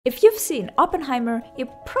If you've seen Oppenheimer, you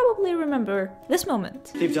probably remember this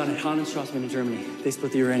moment. They've done it. Hahn and Strassman in Germany. They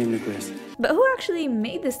split the uranium nucleus. But who actually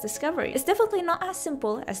made this discovery is definitely not as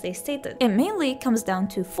simple as they stated. It mainly comes down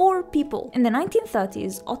to 4 people. In the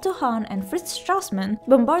 1930s, Otto Hahn and Fritz Strassman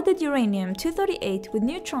bombarded uranium-238 with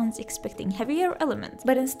neutrons expecting heavier elements,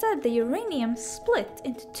 but instead the uranium split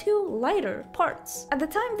into 2 lighter parts. At the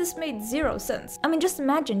time, this made 0 sense. I mean, just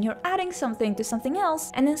imagine you're adding something to something else,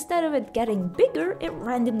 and instead of it getting bigger, it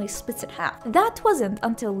randomly splits in half. That wasn't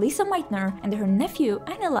until Lise Meitner and her nephew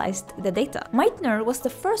analyzed the data. Meitner was the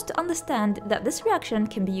first to understand that this reaction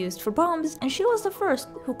can be used for bombs, and she was the first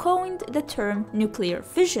who coined the term nuclear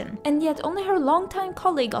fission. And yet only her longtime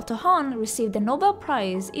colleague Otto Hahn received the Nobel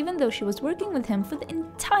Prize, even though she was working with him for the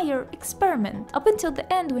entire experiment, up until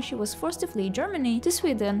the end when she was forced to flee Germany to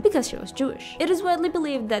Sweden because she was Jewish. It is widely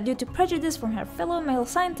believed that due to prejudice from her fellow male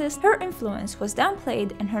scientists, her influence was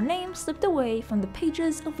downplayed and her name slipped away from the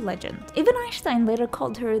pages of legend. Even Einstein later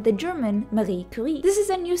called her the German Marie Curie. This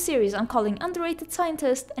is a new series I'm calling Underrated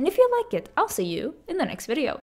Scientist, and if you like it, I'll see you in the next video.